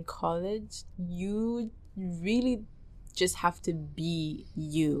is in college you really just have to be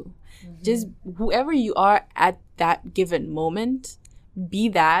you. Just whoever you are at that given moment, be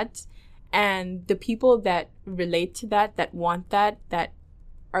that. And the people that relate to that want that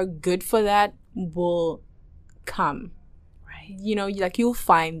are good for that will come. Right. You'll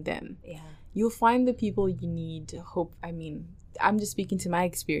find them. Yeah. You'll find the people you need. I'm just speaking to my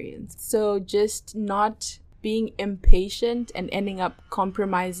experience. So just not being impatient and ending up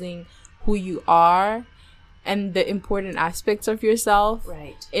compromising who you are and the important aspects of yourself,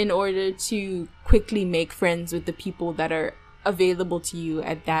 right, in order to quickly make friends with the people that are available to you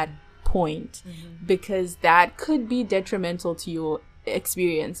at that point, because that could be detrimental to your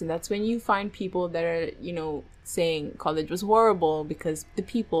experience. And that's when you find people that are, saying college was horrible because the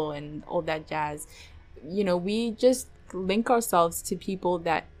people and all that jazz. We just link ourselves to people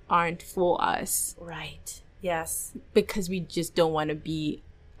that aren't for us. Right. Yes. Because we just don't want to be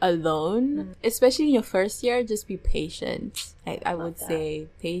alone. Especially in your first year, just be patient. I would say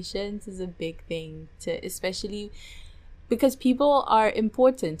patience is a big thing, especially because people are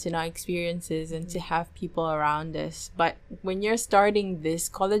important in our experiences and to have people around us. But when you're starting this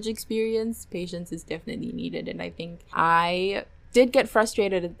college experience, patience is definitely needed. And I think I did get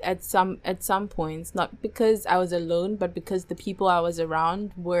frustrated at some points, not because I was alone, but because the people I was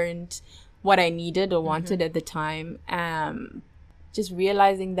around weren't what I needed or wanted at the time. Just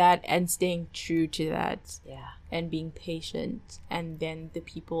realizing that and staying true to that. Yeah. And being patient. And then the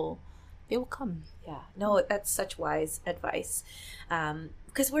people, they will come. Yeah. No, that's such wise advice.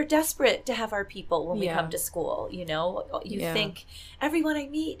 Because we're desperate to have our people when we come to school. You think everyone I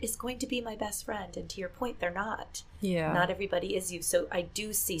meet is going to be my best friend. And to your point, they're not. Yeah. Not everybody is you. So I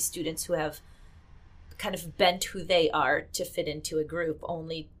do see students who have kind of bent who they are to fit into a group,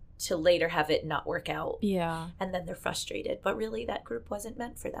 only to later have it not work out. Yeah. And then they're frustrated. But really that group wasn't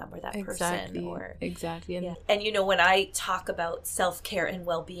meant for them, or that person. Exactly. And when I talk about self-care and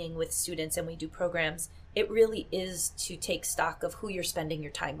well-being with students and we do programs, it really is to take stock of who you're spending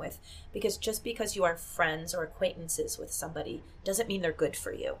your time with. Because just because you are friends or acquaintances with somebody doesn't mean they're good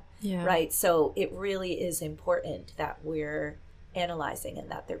for you. Yeah. Right? So it really is important that we're analyzing, and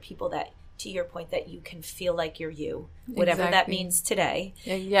that they're people that, to your point, that you can feel like you're you, whatever that means today.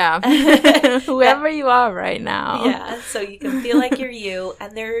 Yeah. Whoever you are right now. Yeah. So you can feel like you're you,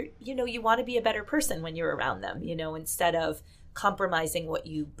 and they're, you want to be a better person when you're around them, instead of compromising what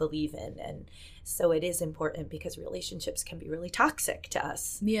you believe in. And so it is important, because relationships can be really toxic to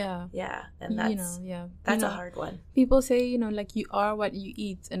us. Yeah. Yeah. And that's a hard one. People say, you are what you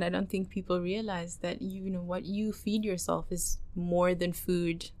eat. And I don't think people realize that, what you feed yourself is more than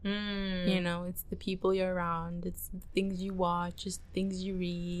food. It's the people you're around. It's the things you watch. It's the things you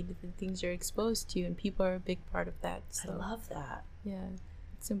read. The things you're exposed to. And people are a big part of that. So. I love that. Yeah.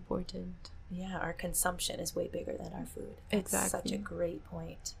 It's important. Yeah, our consumption is way bigger than our food. That's such a great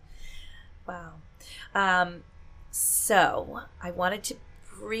point. Wow. So I wanted to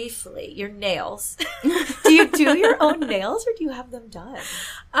briefly, your nails. Do you do your own nails or do you have them done?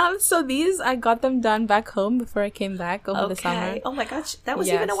 So these, I got them done back home before I came back over the summer. Oh my gosh, that was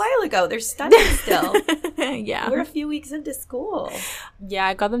even a while ago. They're stunning still. Yeah. We're a few weeks into school. Yeah,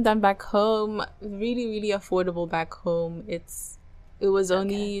 I got them done back home. Really, really affordable back home. It was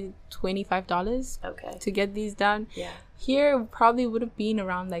only $25 to get these done. Yeah. Here probably would have been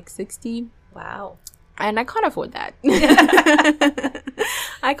around like $60. Wow. And I can't afford that.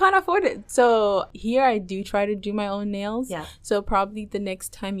 I can't afford it. So here I do try to do my own nails. Yeah. So probably the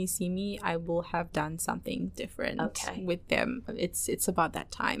next time you see me, I will have done something different with them. It's about that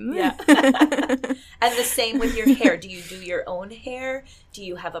time. Yeah. And the same with your hair. Do you do your own hair? Do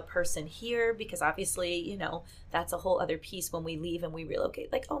you have a person here? Because obviously, you know, that's a whole other piece when we leave and we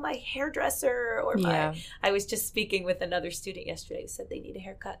relocate. Like, oh, my hairdresser or I was just speaking with another student yesterday who said they need a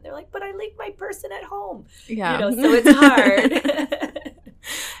haircut. And they're like, but I leave my person at home. Yeah. You know, so it's hard.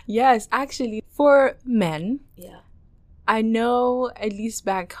 Yes, actually, for men, yeah, I know at least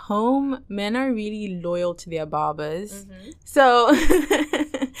back home, men are really loyal to their barbers. Mm-hmm. So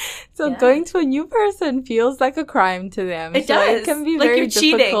going to a new person feels like a crime to them. It does. It can be like very you're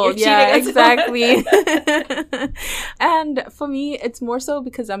difficult. Cheating. Yeah, exactly. And for me, it's more so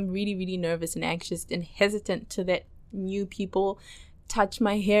because I'm really, really nervous and anxious and hesitant to let new people touch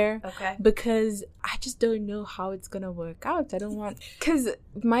my hair because I just don't know how it's gonna work out. I don't want, because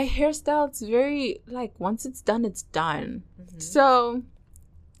my hairstyle, it's very like once it's done, it's done. Mm-hmm. So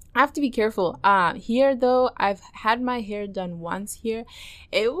I have to be careful. Here though, I've had my hair done once here.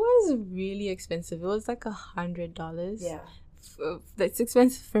 It was really expensive. It was like $100. Yeah. That's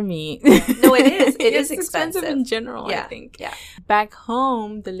expensive for me. Yeah. No, it is. It is expensive in general, yeah. I think. Yeah. Back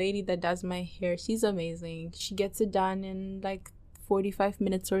home, the lady that does my hair, she's amazing. She gets it done in like 45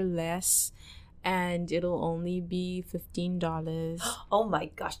 minutes or less, and it'll only be $15. Oh my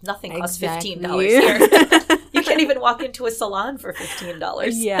gosh, nothing costs $15 here. You can't even walk into a salon for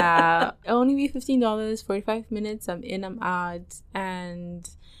 $15. Yeah, it'll only be $15, 45 minutes, I'm in, I'm out. And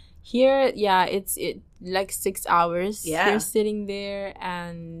here, it's like 6 hours. Yeah. You're sitting there,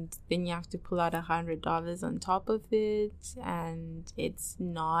 and then you have to pull out $100 on top of it, and it's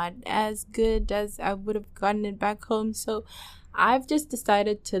not as good as I would have gotten it back home. So I've just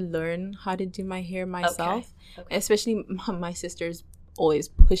decided to learn how to do my hair myself. Okay. Especially my sister's always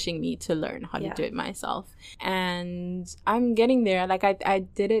pushing me to learn how to do it myself. And I'm getting there. Like I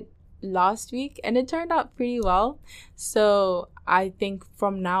did it last week and it turned out pretty well. So I think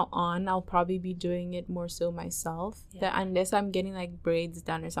from now on, I'll probably be doing it more so myself. That unless I'm getting like braids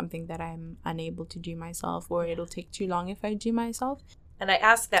done or something that I'm unable to do myself, or it'll take too long if I do myself. And I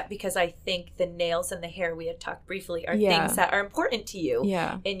ask that because I think the nails and the hair, we had talked briefly, are things that are important to you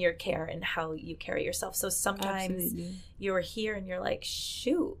in your care and how you carry yourself. So sometimes you're here and you're like,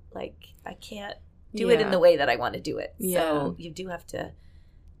 shoot, like I can't do it in the way that I want to do it. Yeah. So you do have to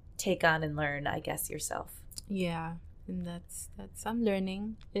take on and learn, I guess, yourself. Yeah. And that's I'm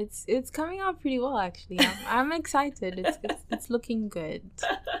learning. It's coming out pretty well, actually. I'm excited. It's looking good.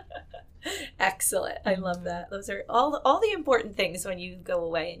 Excellent. I love that. Those are all the important things when you go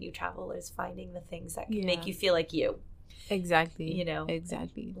away and you travel, is finding the things that can make you feel like you. Exactly. You know,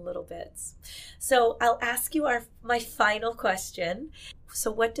 exactly. Little bits. So I'll ask you my final question.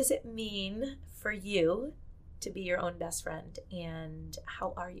 So what does it mean for you to be your own best friend, and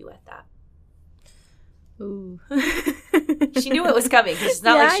how are you at that? Ooh. She knew it was coming, because it's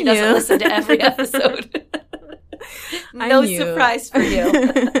not like she doesn't listen to every episode. No surprise for you.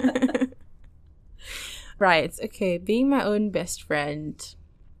 Right. Okay. Being my own best friend,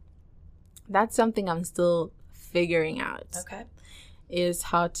 that's something I'm still figuring out. Okay. Is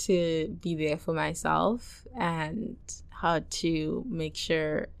how to be there for myself, and how to make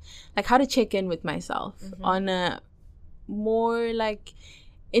sure, like how to check in with myself on a more like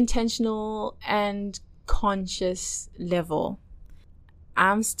intentional and conscious level.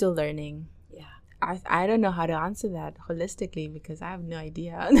 I'm still learning. I don't know how to answer that holistically, because I have no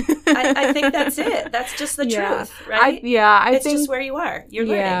idea. I think that's it. That's just the truth, right? I think it's just where you are. You're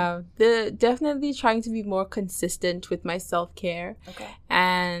learning. Yeah, definitely trying to be more consistent with my self-care. Okay.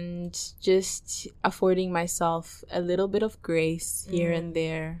 And just affording myself a little bit of grace here and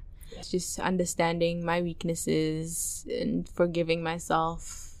there. Yeah. Just understanding my weaknesses and forgiving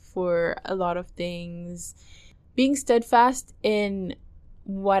myself for a lot of things. Being steadfast in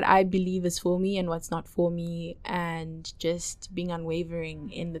what I believe is for me and what's not for me, and just being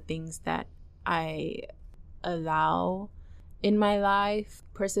unwavering in the things that I allow in my life,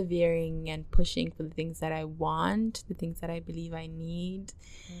 persevering and pushing for the things that I want, the things that I believe I need,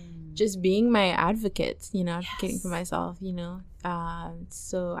 just being my advocate, advocating for myself,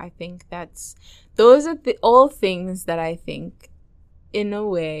 so I think those are all things that I think, in a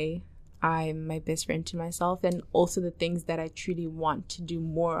way, I'm my best friend to myself, and also the things that I truly want to do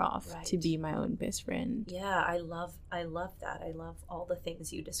more of, to be my own best friend. Yeah, I love that. I love all the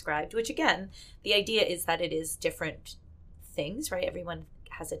things you described, which again, the idea is that it is different things, right? Everyone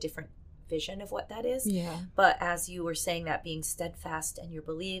has a different vision of what that is. Yeah. But as you were saying, that being steadfast in your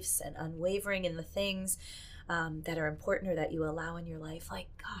beliefs and unwavering in the things that are important or that you allow in your life, like,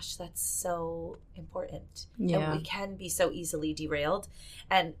 gosh, that's so important. Yeah. And we can be so easily derailed.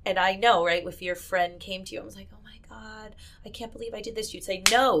 And I know, right, if your friend came to you and was like, oh my God, I can't believe I did this, you'd say,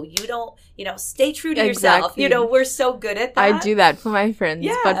 no, you don't, stay true to yourself. We're so good at that. I do that for my friends,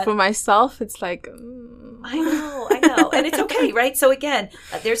 but for myself, it's like, I know. And it's okay, right? So again,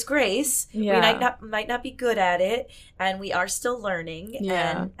 there's grace. Yeah. We might not be good at it, and we are still learning.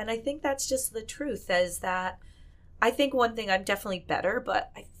 Yeah. And I think that's just the truth, is that I think one thing, I'm definitely better,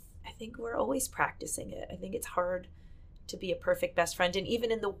 but I think we're always practicing it. I think it's hard to be a perfect best friend. And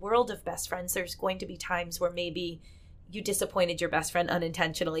even in the world of best friends, there's going to be times where maybe you disappointed your best friend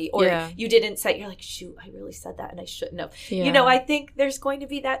unintentionally, or you didn't say, you're like, shoot, I really said that and I shouldn't have. Yeah. I think there's going to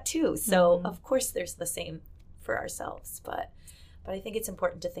be that too. So of course there's the same for ourselves, but I think it's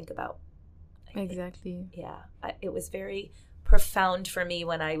important to think about. Exactly. It was very profound for me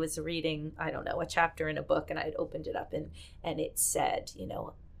when I was reading, I don't know, a chapter in a book, and I had opened it up and it said,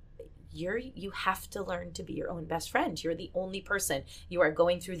 you have to learn to be your own best friend. You're the only person you are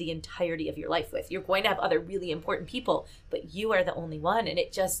going through the entirety of your life with. You're going to have other really important people, but you are the only one. And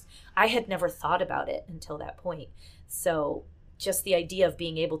I had never thought about it until that point. So just the idea of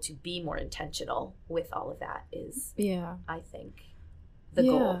being able to be more intentional with all of that is, I think, the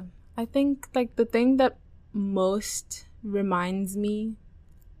goal. I think like the thing that most reminds me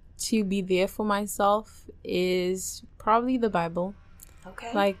to be there for myself is probably the Bible.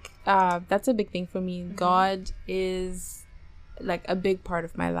 Okay. Like, that's a big thing for me. Mm-hmm. God is like a big part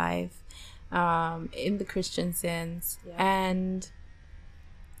of my life, in the Christian sense. Yeah. And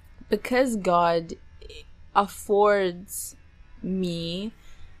because God affords me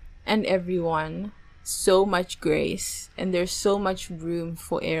and everyone so much grace, and there's so much room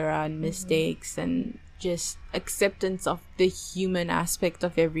for error and mistakes, and just acceptance of the human aspect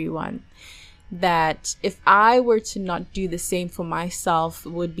of everyone, that if I were to not do the same for myself,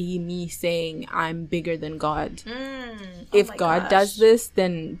 would be me saying I'm bigger than God. If God does this,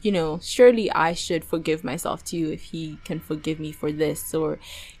 then, surely I should forgive myself too, if he can forgive me for this. Or,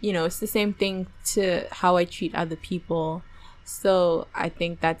 it's the same thing to how I treat other people. So I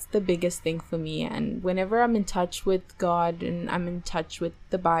think that's the biggest thing for me. And whenever I'm in touch with God and I'm in touch with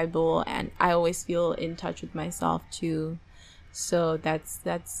the Bible, and I always feel in touch with myself too. So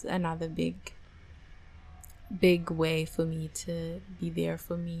that's another big way for me to be there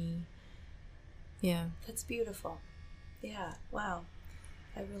for me. Yeah. That's beautiful. Yeah. Wow.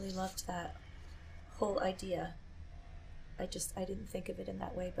 I really loved that whole idea. I didn't think of it in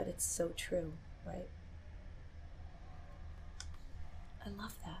that way, but it's so true, right? I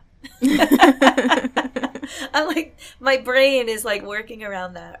love that. I'm like, my brain is like working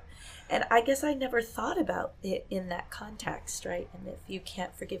around that. And I guess I never thought about it in that context, right? And if you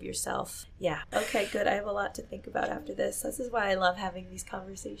can't forgive yourself. Yeah. Okay, good. I have a lot to think about after this. This is why I love having these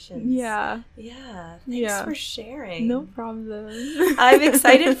conversations. Yeah. Yeah. Thanks for sharing. No problem. I'm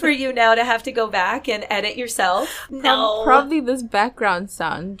excited for you now to have to go back and edit yourself. No. Probably this background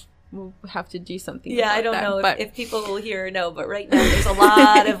sound. We'll have to do something. Yeah, I don't know if people will hear or no, but right now there's a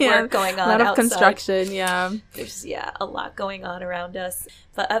lot of work going on. A lot of outside. Construction, yeah. There's a lot going on around us.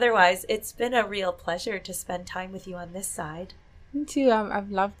 But otherwise, it's been a real pleasure to spend time with you on this side. Me too.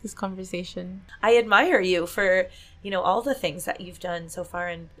 I've loved this conversation. I admire you for all the things that you've done so far,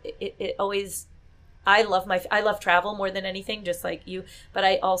 and it always. I love travel more than anything, just like you. But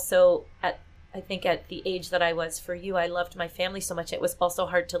I also I think at the age that I was for you, I loved my family so much. It was also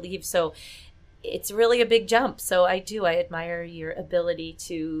hard to leave. So it's really a big jump. So I admire your ability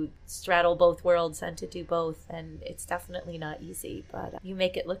to straddle both worlds and to do both. And it's definitely not easy, but you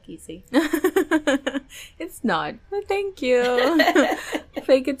make it look easy. It's not. But thank you.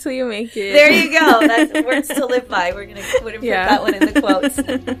 Fake it till you make it. There you go. That's words to live by. We're going to put that one in the quotes.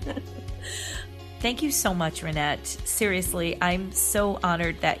 Thank you so much, Renette. Seriously, I'm so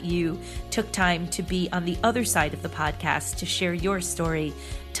honored that you took time to be on the other side of the podcast to share your story,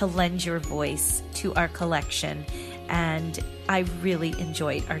 to lend your voice to our collection. And I really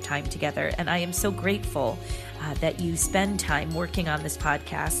enjoyed our time together. And I am so grateful that you spend time working on this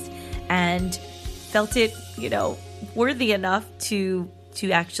podcast and felt it, worthy enough to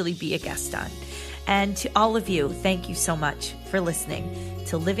actually be a guest on. And to all of you, thank you so much for listening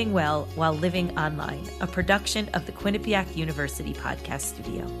to Living Well While Living Online, a production of the Quinnipiac University Podcast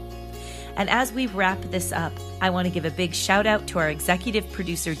Studio. And as we wrap this up, I want to give a big shout out to our executive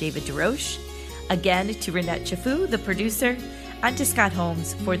producer, David DeRoche, again to Renette Chafu, the producer, and to Scott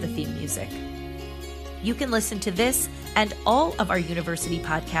Holmes for the theme music. You can listen to this and all of our university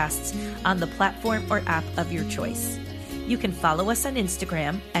podcasts on the platform or app of your choice. You can follow us on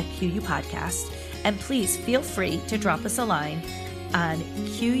Instagram at QU Podcast, and please feel free to drop us a line on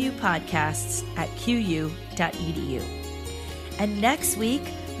qupodcasts@qu.edu. And next week,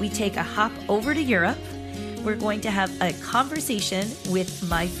 we take a hop over to Europe. We're going to have a conversation with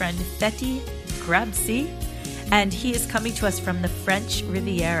my friend Fethi Grabsi, and he is coming to us from the French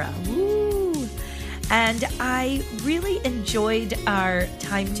Riviera. Woo! And I really enjoyed our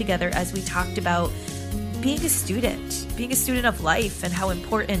time together as we talked about being a student of life, and how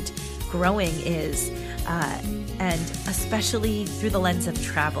important growing is, and especially through the lens of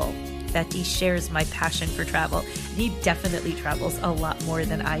travel. Fethi shares my passion for travel. He definitely travels a lot more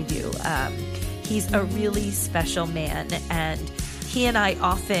than I do. He's a really special man, and he and I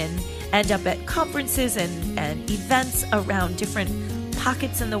often end up at conferences and events around different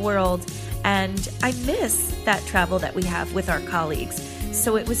pockets in the world, and I miss that travel that we have with our colleagues.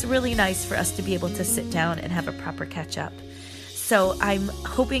 So it was really nice for us to be able to sit down and have a proper catch up. So I'm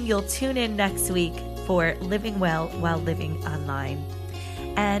hoping you'll tune in next week for Living Well While Living Online.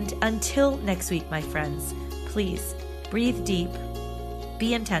 And until next week, my friends, please breathe deep,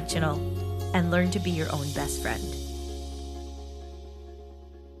 be intentional, and learn to be your own best friend.